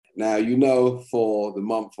Now, you know, for the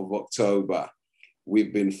month of October,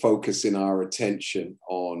 we've been focusing our attention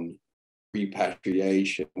on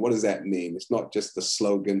repatriation. What does that mean? It's not just the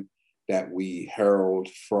slogan that we herald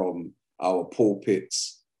from our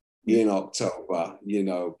pulpits in October, you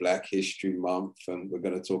know, Black History Month, and we're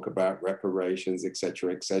going to talk about reparations, et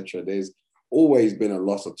cetera, et cetera. There's always been a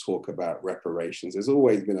lot of talk about reparations. There's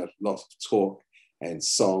always been a lot of talk and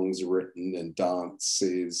songs written and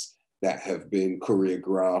dances that have been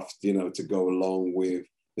choreographed, you know, to go along with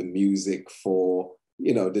the music for,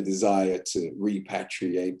 you know, the desire to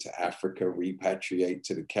repatriate to Africa, repatriate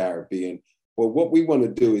to the Caribbean. Well, what we want to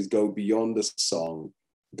do is go beyond the song,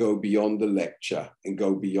 go beyond the lecture, and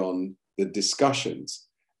go beyond the discussions.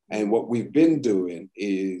 And what we've been doing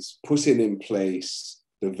is putting in place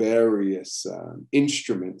the various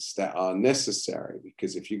instruments that are necessary,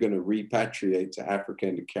 because if you're going to repatriate to Africa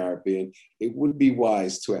and the Caribbean, it would be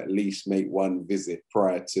wise to at least make one visit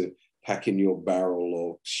prior to packing your barrel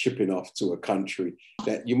or shipping off to a country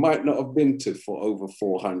that you might not have been to for over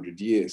 400 years.